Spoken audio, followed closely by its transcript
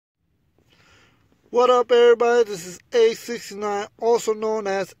What up, everybody? This is A69, also known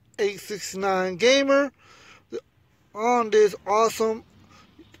as A69 Gamer, on this awesome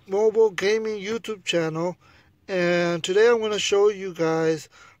mobile gaming YouTube channel. And today I'm going to show you guys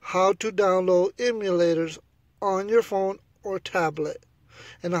how to download emulators on your phone or tablet,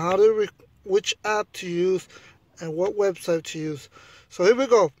 and how to which app to use and what website to use. So here we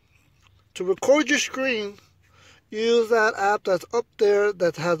go. To record your screen, use that app that's up there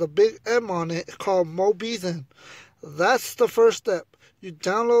that has a big M on it called Mobizen. That's the first step. You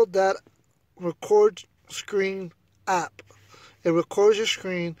download that record screen app. It records your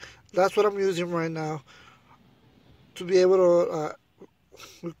screen. That's what I'm using right now to be able to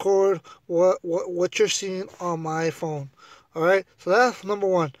record what you're seeing on my phone. Alright, so that's number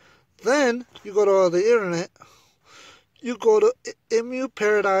one. Then you go to the internet. You go to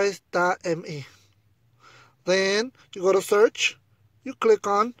emuparadise.me. Then you go to search. You click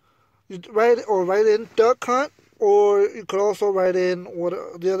on, you write in Duck Hunt, or you could also write in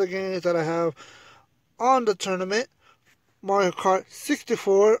what the other games that I have on the tournament, Mario Kart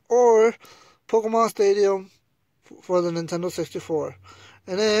 64 or Pokemon Stadium for the Nintendo 64.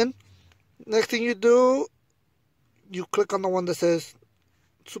 And then next thing you do, you click on the one that says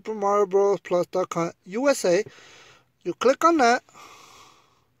Super Mario Bros. Plus Duck Hunt USA. You click on that,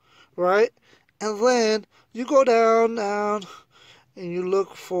 right? And then you go down, and you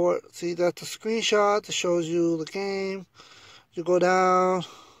look for, see, that's a screenshot that shows you the game. You go down,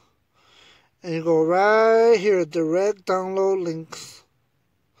 and you go right here, direct download links.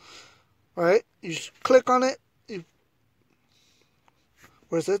 Right? You click on it.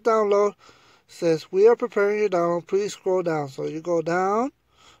 Where it says download, it says, we are preparing your download. Please scroll down. So you go down,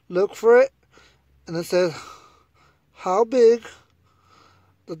 look for it, and it says how big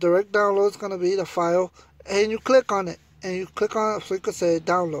the direct download is going to be, the file, and you click on it, and you click on it so you can say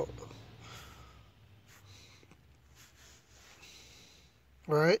download.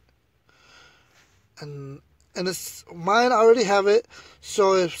 Right? And it's mine. I already have it,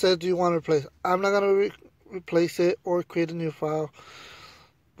 so it says, do you want to replace it? I'm not going to replace it or create a new file,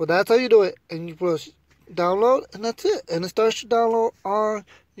 but that's how you do it. And you push download, and that's it, and it starts to download on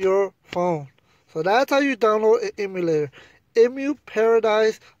your phone. So that's how you download an emulator.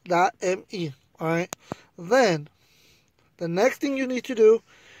 emuparadise.me. Alright. Then the next thing you need to do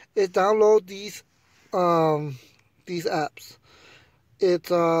is download these apps. It's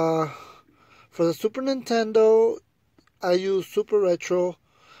for the Super Nintendo, I use Super Retro.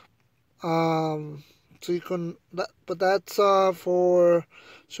 So you can, but that's for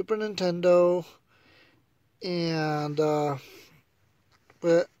Super Nintendo, and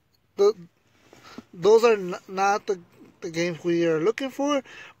but those are not the games we are looking for.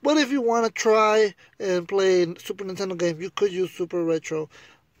 But if you want to try and play Super Nintendo games, you could use Super Retro.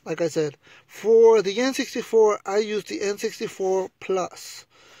 Like I said, for the N64, I use the N64 Plus,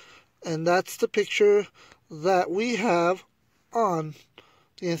 and that's the picture that we have on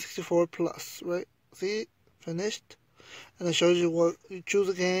the N64 Plus. Right? See, finished, and it shows you what you choose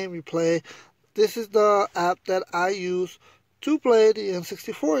a game, you play. This is the app that I use to play the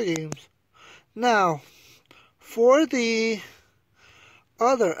N64 games. Now, for the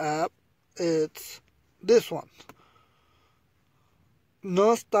other app, it's this one,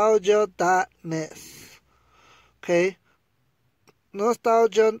 Nostalgia.nes. Okay?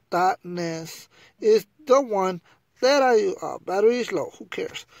 Nostalgia.nes is the one that I use. Battery is low. Who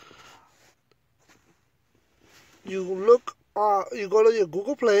cares? You go to your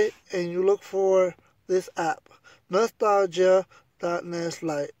Google Play and you look for this app, Nostalgia.nes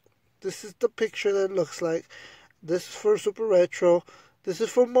Lite. This is the picture that it looks like. This is for Super Retro. This is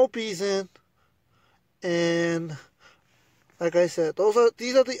for Mobizen. And like I said,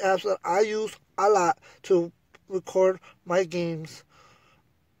 these are the apps that I use a lot to record my games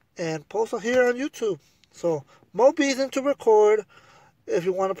and post here on YouTube. So Mobizen to record. If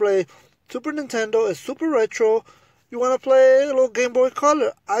you want to play Super Nintendo, it's Super Retro. You want to play a little Game Boy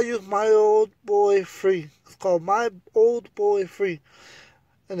Color, I use My Old Boy Free. It's called My Old Boy Free.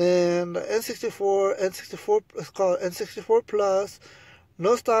 And then the N64, it's called N64 Plus.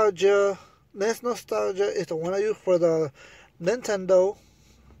 Nostalgia, NES Nostalgia is the one I use for the Nintendo,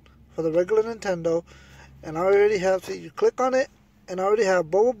 for the regular Nintendo. And I already have, see, you click on it, and I already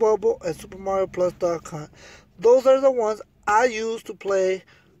have Bubble Bubble and Super Mario Plus Duck Hunt. Those are the ones I use to play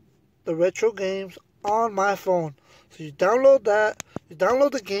the retro games on my phone. So you download that, you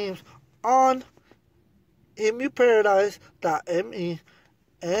download the games on emuparadise.me.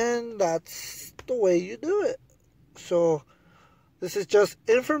 And that's the way you do it. So this is just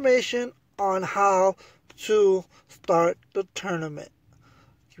information on how to start the tournament.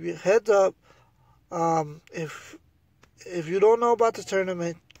 Give you a heads up. If you don't know about the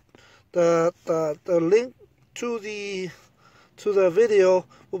tournament, the link to the video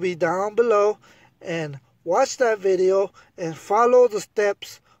will be down below, and watch that video and follow the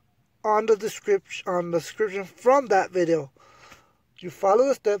steps on the description from that video. You follow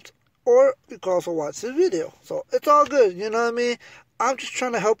the steps, or you can also watch this video. So it's all good, you know what I mean? I'm just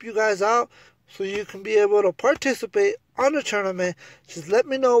trying to help you guys out so you can be able to participate on the tournament. Just let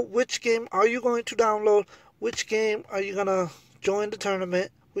me know which game are you going to download, which game are you going to join the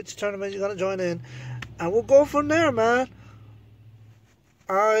tournament, which tournament you're going to join in, and we'll go from there, man.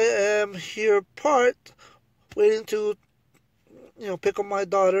 I am here waiting to, pick up my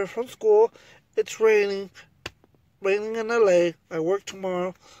daughter from school. It's raining in LA. I work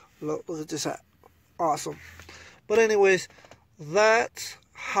tomorrow. Look at this hat. Awesome. But anyways, that's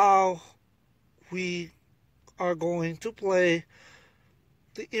how we are going to play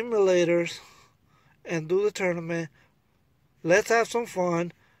the emulators and do the tournament. Let's have some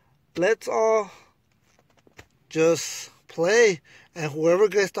fun. Let's all just play, and whoever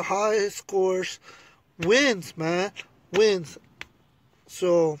gets the highest scores wins, man. Wins.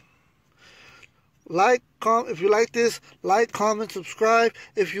 So if you like this, like, comment, subscribe.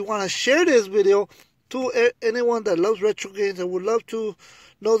 If you want to share this video to anyone that loves retro games and would love to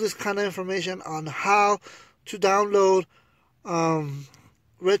know this kind of information on how to download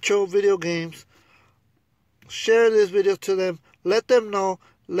retro video games, share this video to them. Let them know.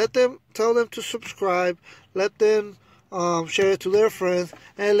 Tell them to subscribe. Let them share it to their friends.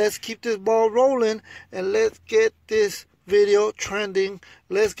 And let's keep this ball rolling. And let's get this video trending.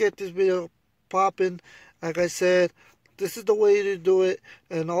 Let's get this video popping. Like I said, this is the way to do it.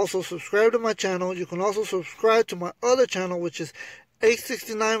 And also subscribe to my channel. You can also subscribe to my other channel, which is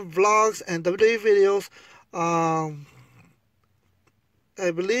 869 Vlogs and WWE Videos. I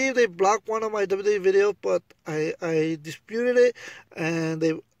believe they blocked one of my WWE videos, but I disputed it, and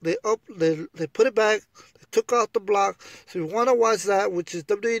they put it back. They took out the block. So if you want to watch that, which is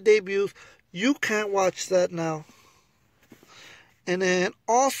WWE debuts, you can't watch that now. And then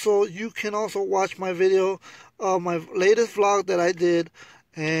also you can also watch my video of my latest vlog that I did.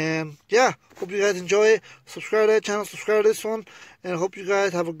 And yeah, hope you guys enjoy it. Subscribe to that channel, subscribe to this one, and I hope you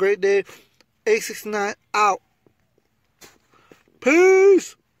guys have a great day. 869 out.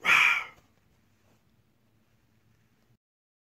 Peace!